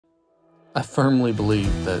I firmly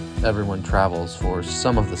believe that everyone travels for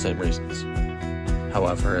some of the same reasons.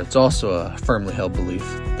 However, it's also a firmly held belief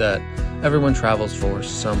that everyone travels for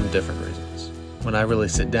some different reasons. When I really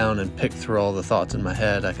sit down and pick through all the thoughts in my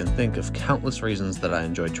head, I can think of countless reasons that I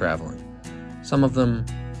enjoy traveling. Some of them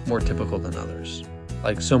more typical than others.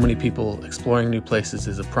 Like so many people, exploring new places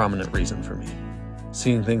is a prominent reason for me.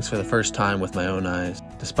 Seeing things for the first time with my own eyes,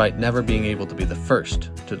 despite never being able to be the first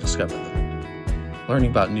to discover them.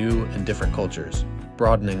 Learning about new and different cultures,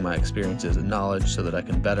 broadening my experiences and knowledge so that I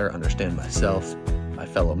can better understand myself, my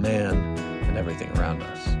fellow man, and everything around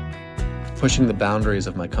us. Pushing the boundaries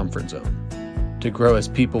of my comfort zone. To grow as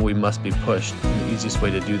people, we must be pushed, and the easiest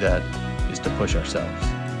way to do that is to push ourselves.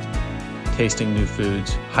 Tasting new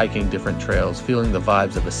foods, hiking different trails, feeling the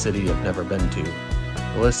vibes of a city I've never been to.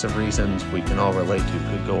 The list of reasons we can all relate to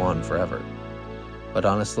could go on forever. But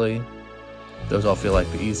honestly, those all feel like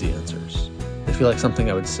the easy answers. They feel like something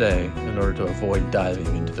I would say in order to avoid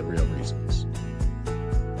diving into the real reasons.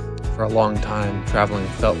 For a long time, traveling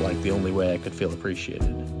felt like the only way I could feel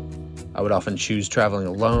appreciated. I would often choose traveling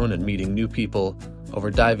alone and meeting new people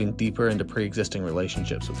over diving deeper into pre-existing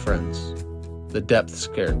relationships with friends. The depth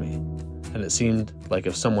scared me, and it seemed like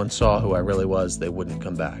if someone saw who I really was, they wouldn't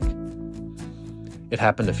come back. It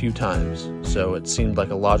happened a few times, so it seemed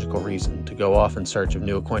like a logical reason to go off in search of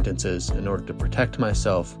new acquaintances in order to protect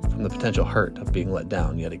myself from the potential hurt of being let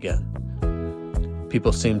down yet again.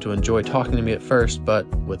 People seemed to enjoy talking to me at first, but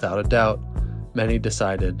without a doubt, many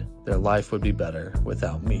decided their life would be better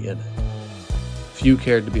without me in it. Few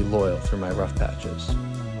cared to be loyal through my rough patches,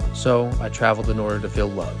 so I traveled in order to feel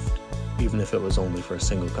loved, even if it was only for a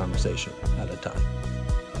single conversation at a time.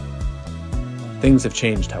 Things have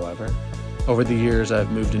changed, however. Over the years,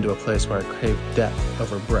 I've moved into a place where I crave depth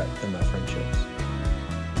over breadth in my friendships.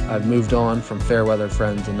 I've moved on from fair-weather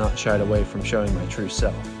friends and not shied away from showing my true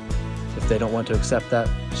self. If they don't want to accept that,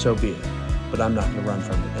 so be it, but I'm not going to run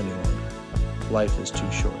from it any longer. Life is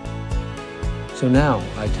too short. So now,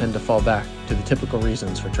 I tend to fall back to the typical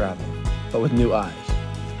reasons for traveling, but with new eyes,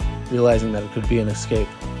 realizing that it could be an escape,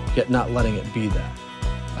 yet not letting it be that.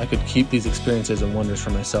 I could keep these experiences and wonders for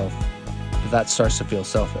myself, but that starts to feel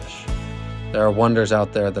selfish. There are wonders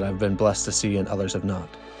out there that I've been blessed to see and others have not,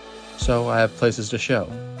 so I have places to show.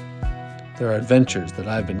 There are adventures that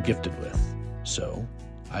I've been gifted with, so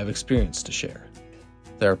I have experience to share.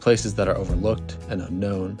 There are places that are overlooked and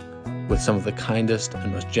unknown, with some of the kindest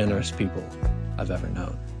and most generous people I've ever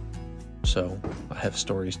known. So I have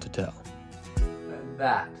stories to tell. And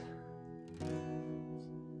that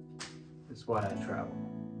is why I travel.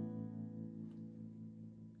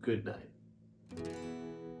 Good night.